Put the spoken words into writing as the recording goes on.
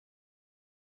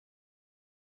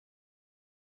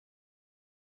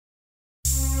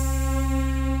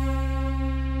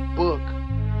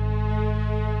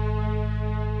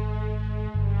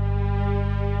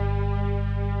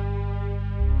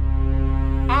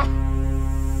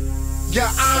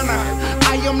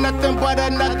am nothing but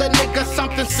another nigga,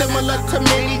 something similar to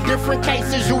many different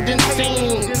cases you done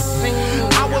seen.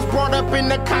 I was brought up in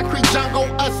the concrete jungle,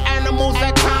 us animals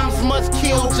at times must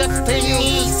kill just to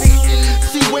eat.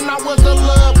 See, when I was a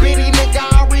little bitty nigga,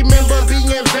 I remember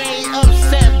being very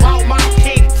upset about my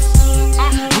kicks.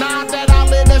 Now that I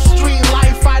live the street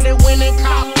life, I done went and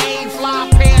cop a fly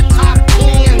pair top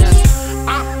 10s.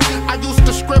 I used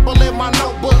to scribble in my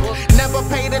notebook, never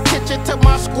paid attention to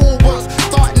my school books.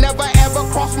 Thought never ever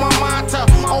crossed my mind to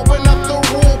open up the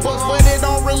rule books, but it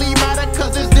don't really matter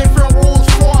cause there's different rules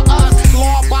for us.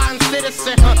 Law-abiding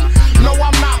citizen, no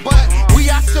I'm not, but we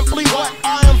are simply what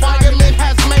our environment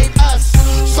has made us.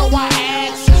 So I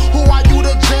ask, who are you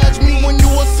to judge me when you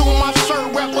assume my shirt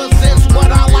represents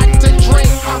what I like to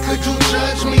drink? How could you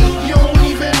judge me? You don't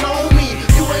even know me.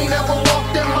 You ain't never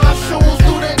walked in my shoes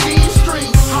through the D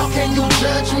streets. How can you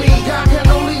judge me? God can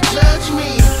only judge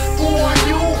me. Who are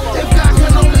you if God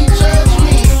can only judge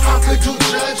me? How could you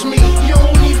judge me? You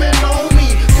don't even know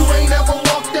me. You ain't never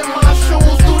walked in my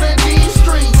shoes through the D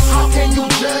streets. How can you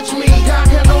judge me? God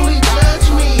can only judge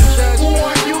me. Who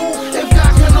are you if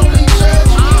God can only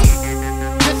judge me?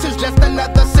 This is just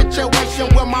another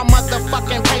situation where my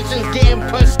motherfucking patience getting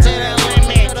pushed to the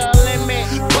limit.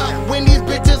 But when these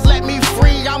bitches let me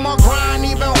free, I'ma grind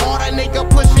even harder, nigga,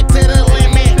 push it to the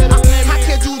limit. How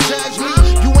could you judge me?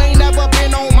 You ain't never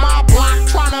been on my block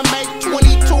tryna make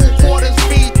 22 quarters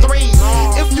feed 3.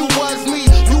 If you was me,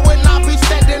 you would not be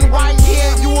standing right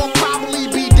here. You would probably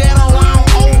be dead around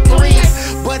 03.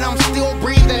 But I'm still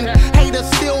breathing, haters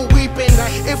still weeping.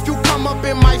 If you come up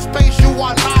in my space, you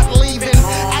are not leaving.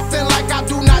 Acting like I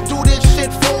do not do this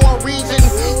shit for a reason.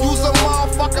 You's a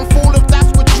motherfucking fool if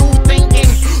that's what you thinking.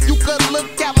 You could look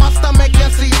at my stomach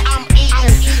and see I'm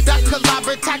eating. That's cause I've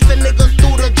been taxing niggas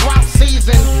through the drought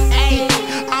season. Ayy,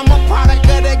 I'm a product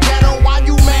of the ghetto. Why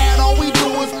you mad? All we do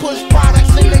is push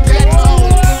products in the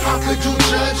ghetto. How could you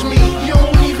judge me? You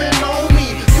don't even know me.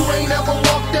 You ain't never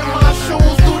walked in my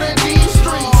shoes through the D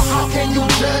streets. How can you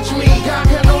judge me? God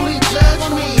can only judge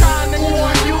me. Who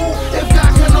are you if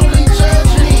God can only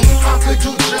judge me? How could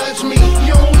you judge me?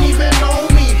 You don't even know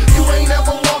me. You ain't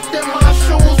never walked in my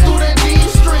shoes through the D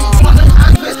streets.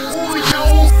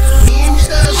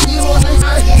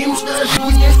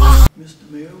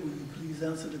 Mr. Mayor, will you please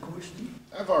answer the question?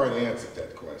 I've already answered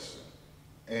that question.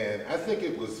 And I think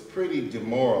it was pretty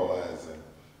demoralizing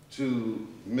to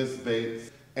Ms.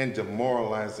 Bates and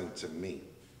demoralizing to me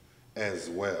as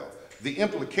well. The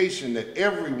implication that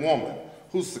every woman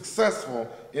who's successful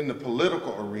in the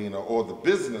political arena or the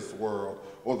business world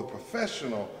or the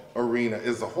professional arena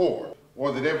is a whore,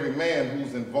 or that every man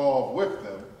who's involved with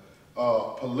them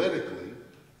politically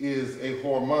is a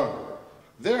whoremonger.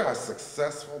 There are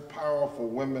successful, powerful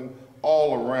women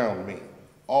all around me,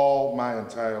 all my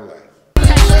entire life.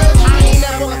 I ain't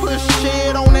never push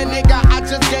shit on a nigga, I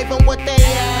just gave them what they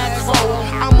asked for.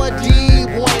 I'm a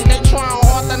D-boy, they trying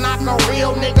hard to knock a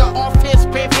real nigga off his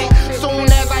pivot. Soon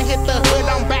as I hit the hood,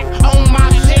 I'm back on my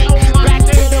shit. Back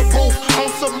to the booth, on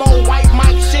some more white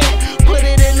mic shit. Put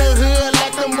it in the hood,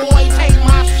 let them boys hate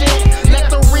my shit. Let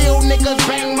the real niggas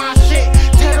bang my shit.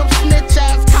 Tell them snitch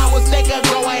ass cowards, they can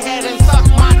go ahead and suck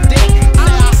my dick.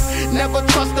 Never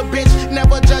trust a bitch,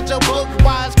 never judge a book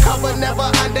by its cover. Never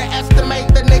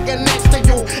underestimate the nigga next to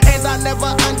you. And I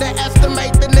never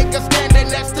underestimate the nigga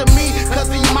standing next to me, cause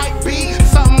he might be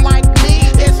something like me.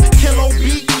 It's kill or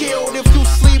be killed. If you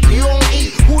sleep, you don't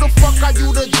eat. Who the fuck are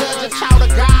you to judge a child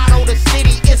of God or the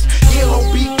city? It's kill or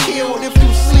be killed. If you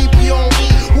sleep, you don't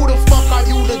eat. Who the fuck are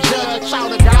you to judge a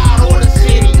child of God or the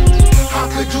city? How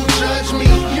could you judge me?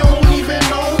 You don't even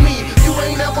know me. You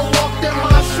ain't never walked in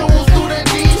my shoes through the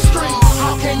D streets.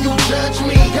 How can you judge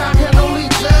me? God can only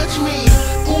judge me.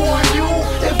 Who are you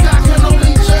if God can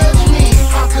only judge me?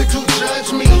 How could you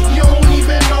judge me? You don't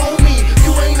even know me.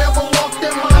 You ain't never walked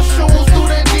in my shoes through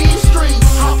the D streets.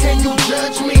 How can you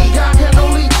judge me? God can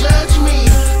only judge me.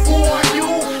 Who are you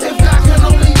if God can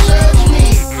only judge me?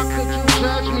 How could you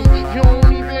judge me? You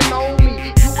don't even know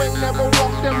me. You ain't never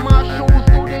walked in my shoes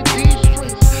through the D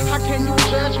streets. How can you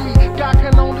judge me? God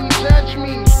can only judge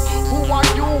me. Who are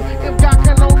you if God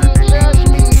can only judge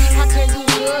me? How can you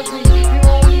judge me? You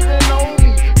don't even know me.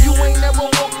 You ain't never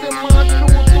walked in my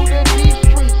shoes through the D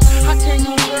streets. How can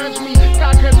you judge me?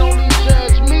 God can only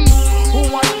judge me. Who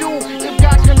are you if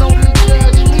God can only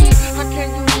judge me? How can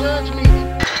you judge me?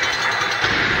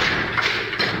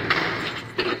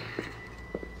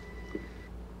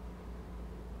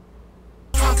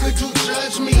 How could you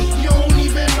judge me?